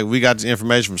that, like, we got this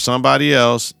information from somebody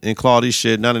else in Claudie's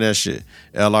shit, none of that shit.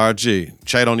 LRG.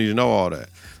 Che don't need to know all that.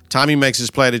 Tommy makes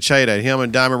his play to Che that him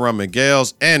and Diamond run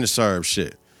Miguel's and the Serb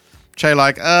shit. Che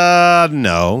like,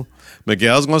 no.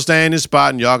 Miguel's gonna stay in his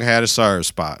spot and y'all can have the Serb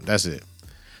spot. That's it.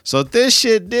 So this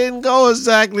shit didn't go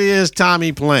exactly as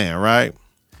Tommy planned, right?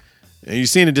 And you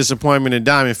seen the disappointment in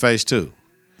Diamond face too.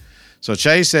 So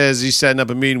Che says he's setting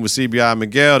up a meeting with CBI and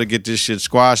Miguel to get this shit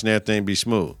squashed and everything be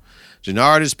smooth.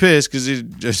 Jannard is pissed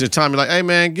because Tommy like, hey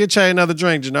man, get Che another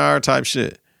drink, Jannard, type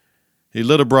shit. He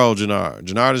little bro Jannard.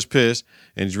 Jannard is pissed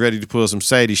and he's ready to pull some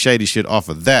shady shit off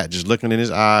of that. Just looking in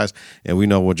his eyes, and we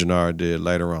know what Jannard did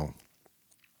later on.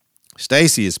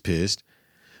 Stacey is pissed.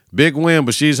 Big win,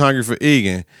 but she's hungry for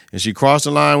Egan. And she crossed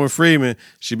the line with Freeman.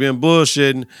 She been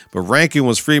bullshitting, but Rankin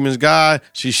was Freeman's guy.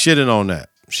 She shitting on that.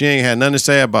 She ain't had nothing to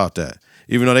say about that.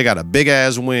 even though they got a big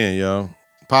ass win, yo.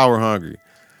 Power hungry.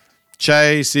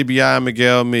 Che, CBI, and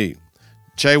Miguel meet.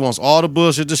 Che wants all the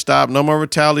bullshit to stop. No more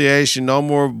retaliation. No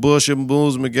more bullshit and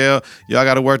booze, Miguel. Y'all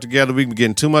got to work together. We been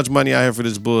getting too much money out here for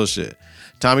this bullshit.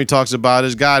 Tommy talks about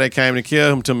this guy that came to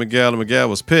kill him to Miguel, and Miguel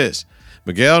was pissed.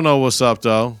 Miguel know what's up,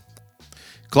 though.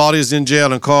 Claudia's in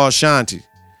jail and called Shanti.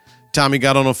 Tommy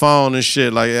got on the phone and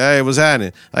shit like, hey, what's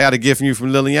happening? I got a gift from you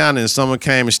from Liliana, and someone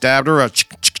came and stabbed her up.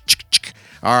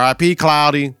 R.I.P.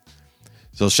 Cloudy.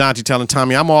 So Shanti telling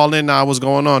Tommy, I'm all in now. What's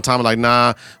going on? Tommy like,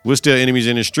 nah, we're still enemies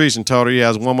in the streets, and told her he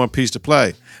has one more piece to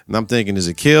play. And I'm thinking, is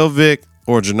it kill Vic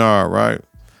or Jannard, right?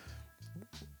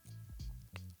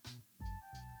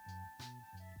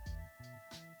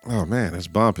 Oh, man, that's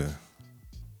bumping.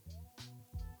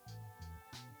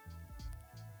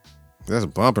 That's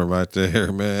bumping right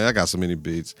there, man. I got so many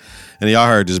beats. And y'all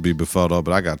heard this beat before, though,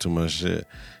 but I got too much shit.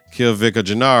 Kill Vic or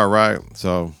Jannard, right?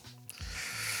 So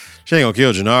she ain't gonna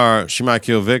kill Jannard. She might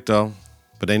kill Vic, though,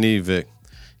 but they need Vic.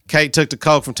 Kate took the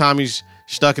coke from Tommy's,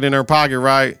 stuck it in her pocket,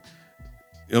 right?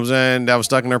 You know what I'm saying? That was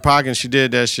stuck in her pocket, and she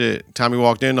did that shit. Tommy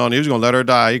walked in on it. He was gonna let her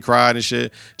die. He cried and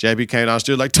shit. JP came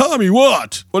downstairs like, Tommy,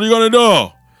 what? What are you gonna do?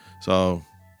 So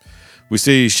we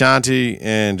see Shanti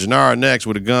and Jannard next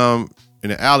with a gun in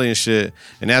the alley and shit.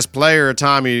 And that's player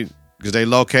Tommy, because they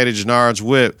located Jannard's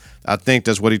whip. I think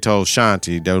that's what he told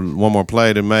Shanti. There was one more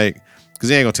play to make, because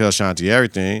he ain't gonna tell Shanti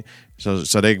everything. So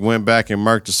they went back and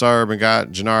murked the Serb and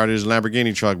got Jannard his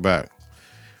Lamborghini truck back.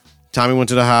 Tommy went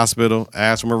to the hospital,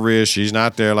 asked for Maria. She's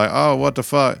not there. Like, oh, what the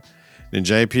fuck? Then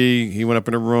JP, he went up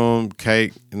in the room.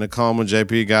 Kate in the coma.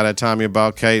 JP got at Tommy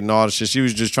about Kate and all the shit. She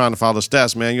was just trying to follow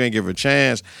steps, man. You ain't give her a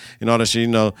chance and all that shit, you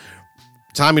know.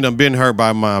 Tommy done been hurt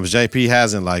by moms. JP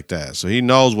hasn't like that. So he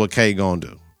knows what Kate gonna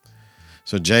do.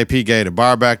 So JP gave the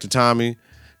bar back to Tommy,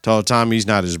 told Tommy he's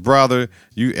not his brother.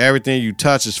 Everything you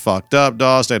touch is fucked up,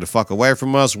 dog. Stay the fuck away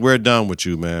from us. We're done with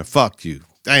you, man. Fuck you.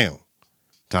 Damn.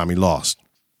 Tommy lost.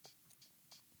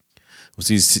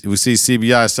 We see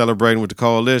CBI celebrating with the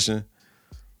coalition.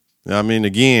 You know what I mean?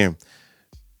 Again,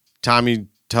 Tommy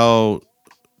told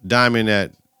Diamond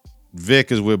that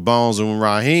Vic is with Bones and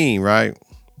Raheem, right?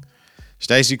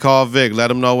 Stacy called Vic,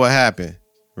 let him know what happened,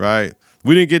 right?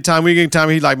 We didn't get time.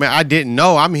 He's like, man, I didn't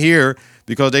know. I'm here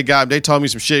because they told me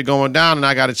some shit going down and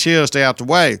I got to chill, stay out the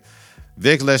way.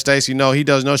 Vic let Stacy know he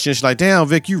doesn't know shit. She's like, damn,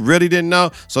 Vic, you really didn't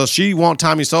know? So she want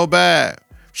Tommy so bad.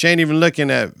 She ain't even looking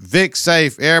at Vic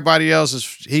safe. Everybody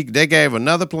else they gave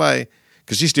another play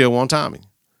because she still want Tommy.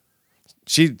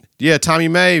 Tommy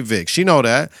made Vic. She know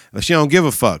that. But she don't give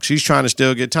a fuck. She's trying to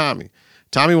still get Tommy.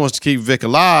 Tommy wants to keep Vic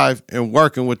alive and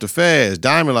working with the feds.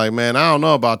 Diamond like, man, I don't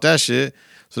know about that shit.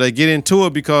 So they get into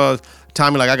it because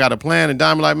Tommy like, I got a plan. And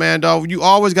Diamond like, man, dog, you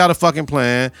always got a fucking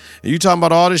plan. And you talking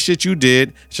about all this shit you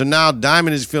did. So now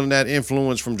Diamond is feeling that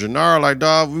influence from Jannard. Like,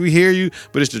 dog, we hear you,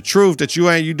 but it's the truth that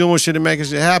you doing shit and making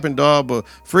shit happen, dog. But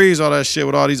freeze all that shit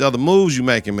with all these other moves you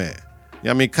making, man. You know what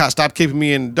I mean? Stop keeping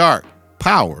me in the dark.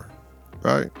 Power,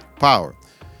 right? Power.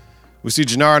 We see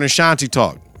Jannard and Shanti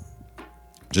talk.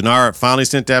 Jannard finally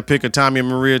sent that pic of Tommy and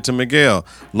Maria to Miguel.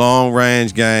 Long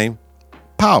range game.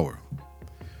 Power.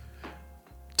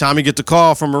 Tommy get the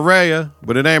call from Maria,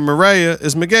 but it ain't Maria,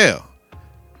 it's Miguel.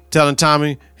 Telling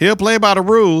Tommy, he'll play by the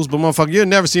rules, but motherfucker, you'll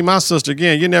never see my sister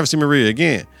again. You'll never see Maria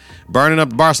again. Burning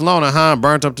up Barcelona,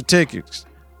 burnt up the tickets.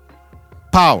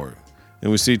 Power. And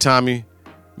we see Tommy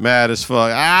mad as fuck.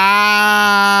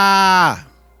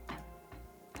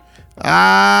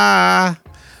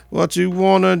 What you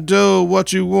wanna do?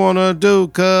 What you wanna do,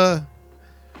 cuz?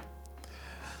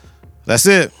 That's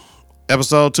it.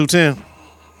 Episode 210.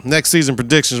 Next season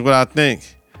predictions, what I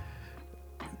think.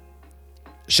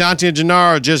 Shanti and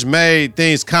Jannard just made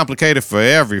things complicated for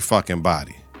every fucking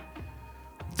body.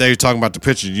 They talking about the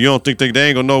picture. You don't think they ain't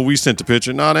gonna know we sent the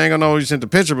picture? No, they ain't gonna know we sent the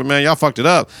picture, but man, y'all fucked it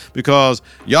up because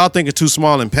y'all think it's too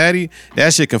small and petty.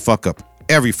 That shit can fuck up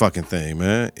every fucking thing,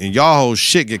 man. And y'all whole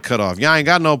shit get cut off. Y'all ain't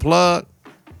got no plug.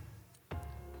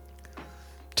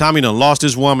 Tommy done lost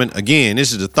his woman again.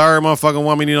 This is the third motherfucking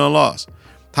woman he done lost.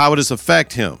 How would this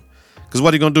affect him? Because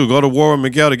what he gonna do? Go to war with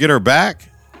Miguel to get her back?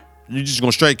 You just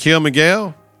gonna straight kill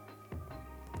Miguel?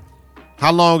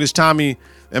 How long is Tommy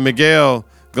and Miguel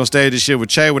gonna stay this shit with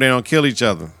Che where they don't kill each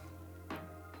other?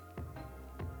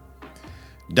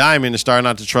 Diamond is starting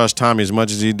not to trust Tommy as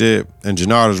much as he did. And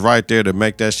Jannard is right there to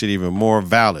make that shit even more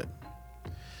valid.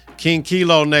 King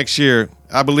Kilo next year,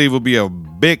 I believe, will be a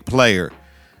big player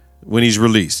when he's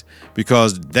released.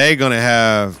 Because they're gonna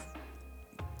have,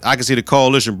 I can see the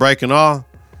coalition breaking off.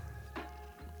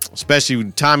 Especially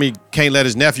when Tommy can't let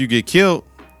his nephew get killed.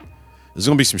 There's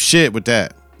going to be some shit with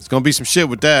that. It's going to be some shit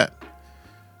with that.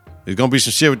 There's going to be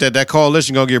some shit with that. That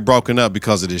coalition going to get broken up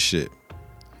because of this shit.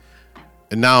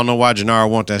 And now I don't know why Gennaro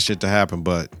want that shit to happen,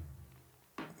 but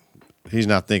he's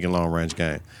not thinking long-range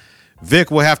game.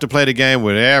 Vic will have to play the game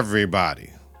with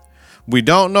everybody. We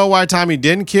don't know why Tommy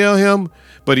didn't kill him,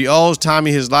 but he owes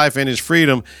Tommy his life and his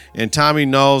freedom, and Tommy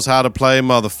knows how to play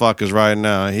motherfuckers right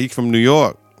now. He from New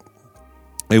York.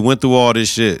 He went through all this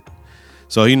shit.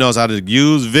 So he knows how to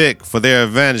use Vic for their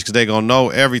advantage because they're going to know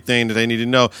everything that they need to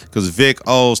know because Vic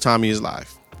owes Tommy his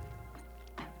life.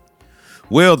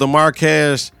 Will the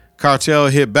Marquez cartel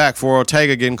hit back for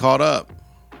Ortega getting caught up?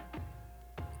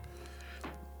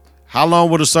 How long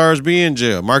will the Serbs be in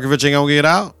jail? Markovic ain't going to get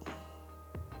out?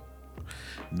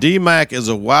 D-Mac is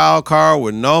a wild card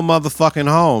with no motherfucking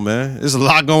home, man. There's a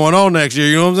lot going on next year,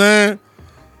 you know what I'm saying?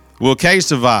 Will K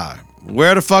survive?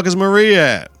 Where the fuck is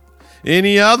Maria at?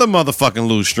 Any other motherfucking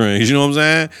loose strings, you know what I'm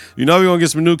saying? You know we're going to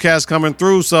get some new cats coming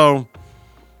through, so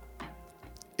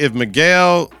if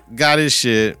Miguel got his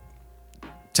shit,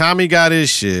 Tommy got his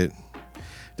shit,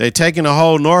 they taking the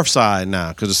whole north side now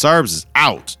because the Serbs is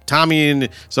out. Tommy and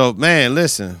so, man,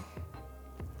 listen.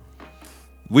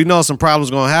 We know some problems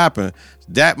going to happen.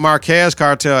 That Marquez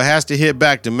cartel has to hit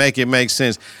back to make it make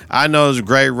sense. I know it's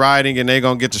great writing and they're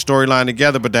going to get the storyline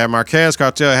together, but that Marquez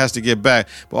cartel has to get back.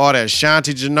 But all that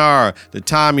Shanti Gennaro, the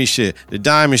Tommy shit, the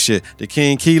Diamond shit, the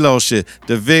King Kilo shit,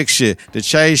 the Vic shit, the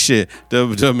Chase shit,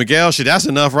 the Miguel shit, that's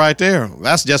enough right there.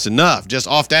 That's just enough. Just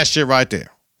off that shit right there.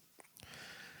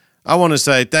 I want to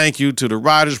say thank you to the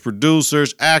writers,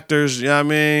 producers, actors, you know what I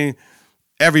mean?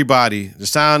 Everybody, the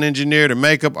sound engineer, the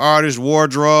makeup artist,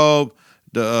 wardrobe,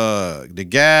 the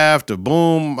gaff, the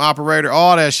boom operator,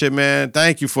 all that shit, man.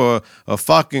 Thank you for a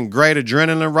fucking great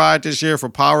adrenaline ride this year for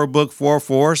Power Book 4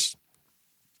 Force.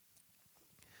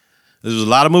 There was a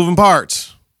lot of moving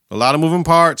parts.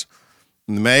 It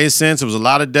made sense. It was a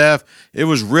lot of death. It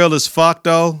was real as fuck,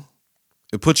 though.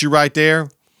 It put you right there.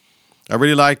 I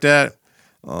really like that.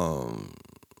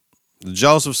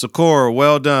 Joseph Sikora,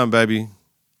 well done, baby.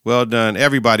 Well done.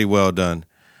 Everybody well done.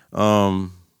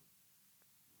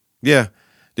 Yeah.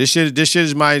 This shit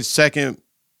is my second,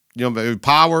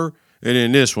 Power, and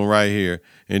then this one right here.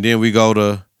 And then we go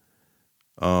to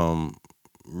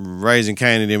Raising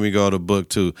Cain, and then we go to Book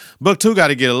 2. Book 2 got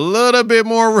to get a little bit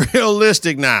more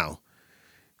realistic now.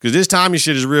 Because this Tommy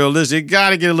shit is realistic. It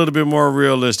got to get a little bit more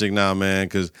realistic now, man.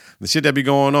 Because the shit that be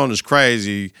going on is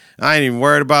crazy. I ain't even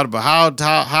worried about it. But how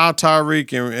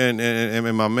Tyreek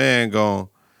and my man going,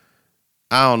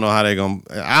 I don't know how they going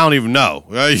to, I don't even know.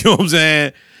 You know what I'm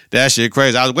saying? That shit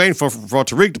crazy. I was waiting for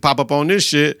Tariq to pop up on this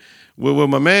shit with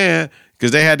my man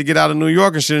because they had to get out of New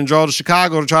York and shit and drove to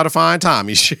Chicago to try to find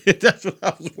Tommy. Shit, that's what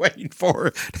I was waiting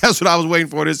for. That's what I was waiting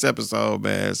for this episode,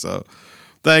 man. So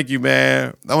thank you,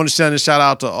 man. I want to send a shout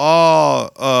out to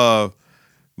all of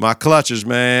my clutchers,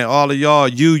 man. All of y'all,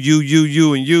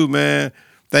 you, man.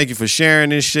 Thank you for sharing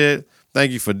this shit.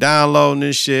 Thank you for downloading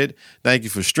this shit. Thank you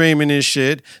for streaming this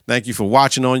shit. Thank you for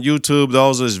watching on YouTube.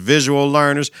 Those are visual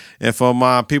learners. And for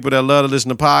my people that love to listen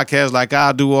to podcasts like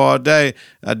I do all day,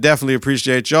 I definitely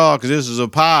appreciate y'all because this is a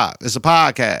pod. It's a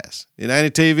podcast. It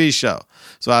ain't a TV show.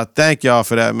 So I thank y'all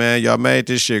for that, man. Y'all made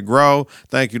this shit grow.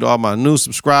 Thank you to all my new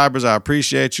subscribers. I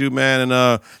appreciate you, man.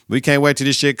 And we can't wait till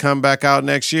this shit come back out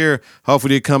next year.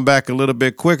 Hopefully it come back a little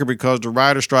bit quicker because the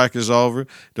writer strike is over.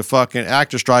 The fucking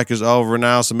actor strike is over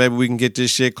now. So maybe we can get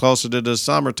this shit closer to the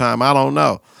summertime. I don't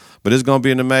know. But it's going to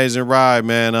be an amazing ride,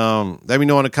 man. Let me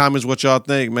know in the comments what y'all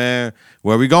think, man.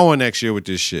 Where we going next year with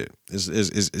this shit?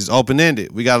 It's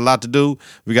open-ended. We got a lot to do.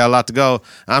 We got a lot to go.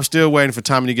 I'm still waiting for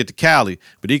Tommy to get to Cali.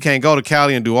 But he can't go to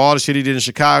Cali and do all the shit he did in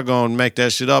Chicago and make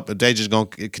that shit up. But they just going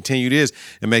to continue this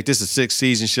and make this a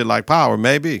 6-season shit like Power.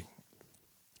 Maybe.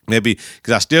 Because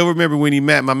I still remember when he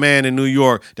met my man in New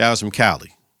York, that was from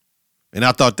Cali. And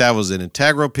I thought that was an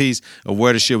integral piece of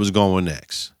where the shit was going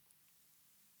next.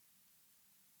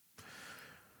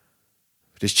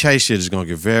 This Chase shit is going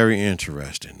to get very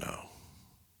interesting, though.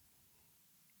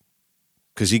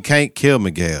 Because he can't kill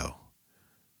Miguel.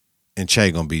 And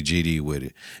Che going to be GD with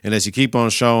it. Unless he keep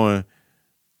on showing,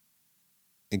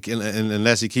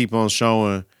 unless he keep on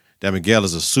showing that Miguel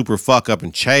is a super fuck up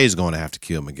and Che's going to have to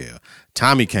kill Miguel.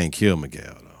 Tommy can't kill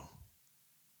Miguel, though.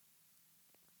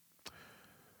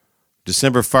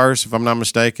 December 1st, if I'm not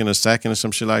mistaken, or 2nd or some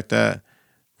shit like that.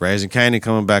 Raising Cain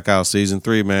coming back out season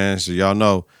 3, man. So y'all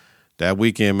know. That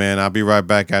weekend, man, I'll be right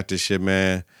back at this shit,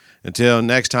 man. Until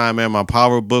next time, man, my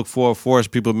Power Book 4 Force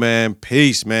people, man,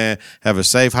 peace, man. Have a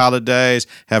safe holidays.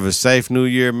 Have a safe New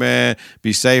Year, man.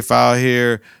 Be safe out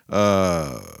here.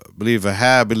 Believe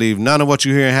none of what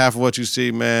you hear and half of what you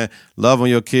see, man. Love on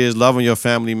your kids. Love on your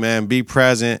family, man. Be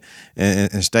present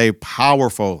and stay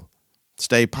powerful.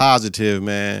 Stay positive,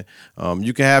 man.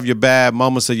 You can have your bad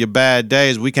moments or your bad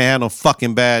days. We can't have no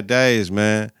fucking bad days,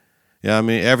 man. You know what I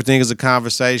mean? Everything is a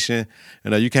conversation.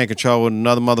 You can't control what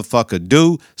another motherfucker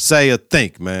do, say, or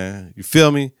think, man. You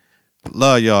feel me?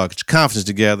 Love y'all. Get your confidence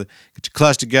together. Get your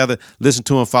clutch together. Listen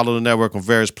to and follow the network on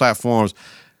various platforms.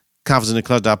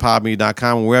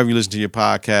 ConfidenceInTheClutch.podme.com, and wherever you listen to your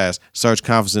podcast, search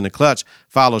Confidence in the Clutch.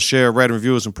 Follow, share, rate, and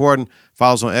review is important.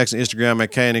 Follow us on X and Instagram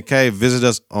at K&K. Visit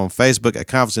us on Facebook at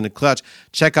Confidence in the Clutch.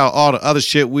 Check out all the other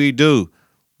shit we do.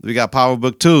 We got Power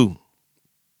Book 2.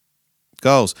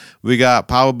 Goes. We got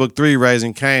Power Book 3,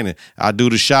 Raising Canaan. I do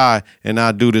the Shy, and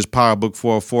I do this Power Book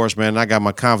 4 Force, man. And I got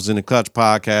my Confidence in the Clutch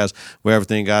podcast where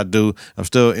everything I do. I'm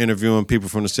still interviewing people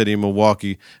from the city of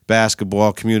Milwaukee,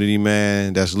 basketball community,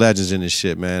 man. That's legends in this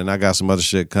shit, man. And I got some other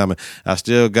shit coming. I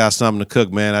still got something to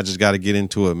cook, man. I just got to get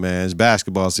into it, man. It's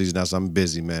basketball season now, so I'm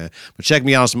busy, man. But check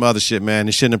me out on some other shit, man.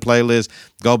 This shit in the playlist.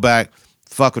 Go back.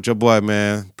 Fuck with your boy,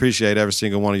 man. Appreciate every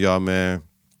single one of y'all, man.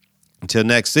 Until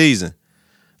next season.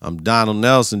 I'm Donald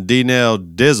Nelson, D-Nell,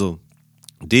 Dizzle,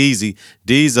 Deezy,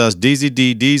 Deezus, Deezy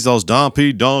D, Deezos, Don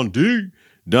P, Don D,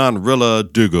 Don Rilla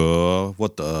Digger,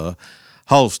 what the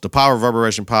host, the Power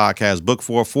Reverberation podcast, Book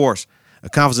 4 Force, a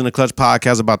Confidence in the Clutch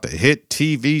podcast about the hit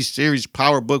TV series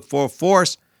Power Book 4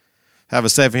 Force. Have a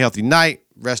safe and healthy night,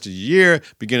 rest of the year,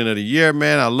 beginning of the year,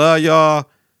 man. I love y'all.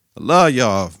 I love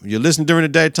y'all. You listen during the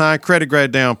daytime, credit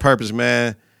grade day on purpose,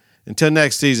 man. Until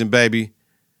next season, baby,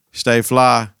 stay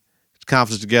fly.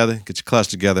 Confidence together. Get your clutch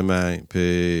together, man.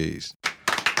 Peace.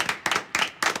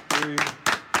 3,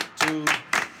 2,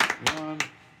 1.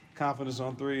 Confidence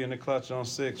on 3 and the clutch on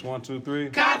 6. 1, 2, 3.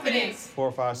 Confidence.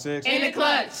 4, 5, 6. In the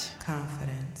clutch.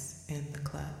 Confidence.